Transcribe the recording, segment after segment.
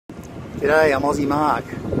G'day, I'm Aussie Mark.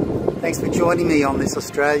 Thanks for joining me on this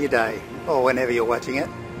Australia Day, or whenever you're watching it.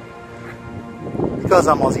 Because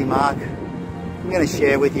I'm Aussie Mark, I'm going to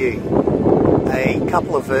share with you a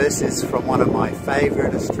couple of verses from one of my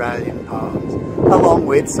favourite Australian poems, along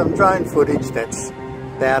with some drone footage that's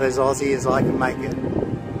about as Aussie as I can make it.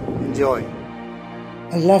 Enjoy.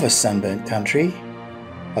 I love a sunburnt country,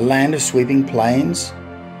 a land of sweeping plains,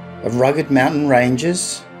 of rugged mountain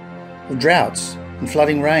ranges, of droughts and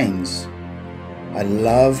flooding rains. I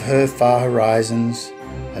love her far horizons,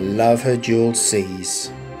 I love her jewelled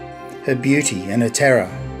seas, her beauty and her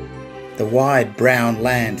terror, the wide brown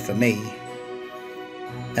land for me.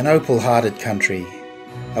 An opal-hearted country,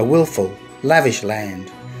 a wilful, lavish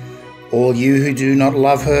land. All you who do not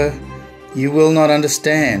love her, you will not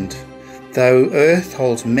understand. Though earth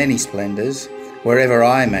holds many splendours, wherever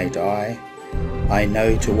I may die, I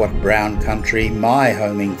know to what brown country my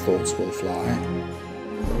homing thoughts will fly.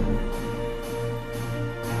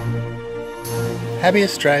 Happy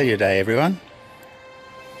Australia Day, everyone.